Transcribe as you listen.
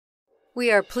We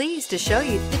are pleased to show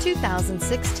you the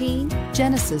 2016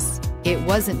 Genesis. It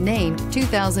wasn't named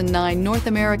 2009 North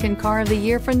American Car of the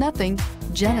Year for nothing.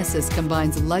 Genesis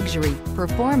combines luxury,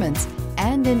 performance,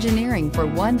 and engineering for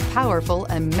one powerful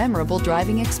and memorable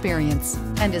driving experience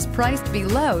and is priced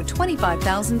below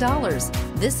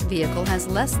 $25,000. This vehicle has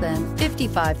less than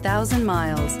 55,000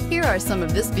 miles. Here are some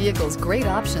of this vehicle's great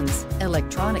options: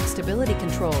 electronic stability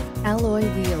control, alloy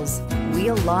wheels,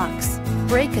 wheel locks,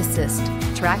 brake assist,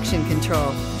 traction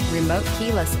control, remote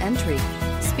keyless entry,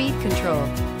 speed control,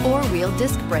 four-wheel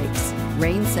disc brakes,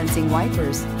 rain sensing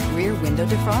wipers, rear window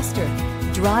defroster.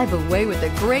 Drive away with a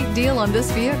great deal on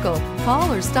this vehicle.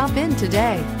 Call or stop in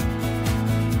today.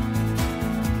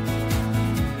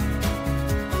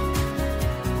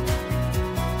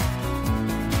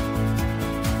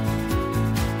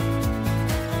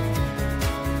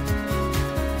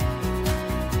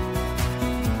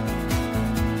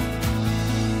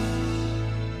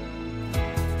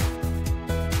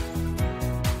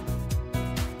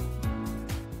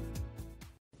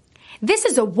 This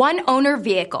is a one-owner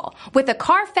vehicle with a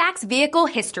Carfax Vehicle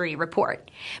History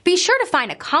Report. Be sure to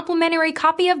find a complimentary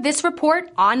copy of this report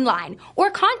online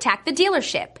or contact the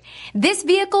dealership. This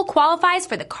vehicle qualifies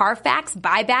for the Carfax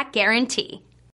Buyback Guarantee.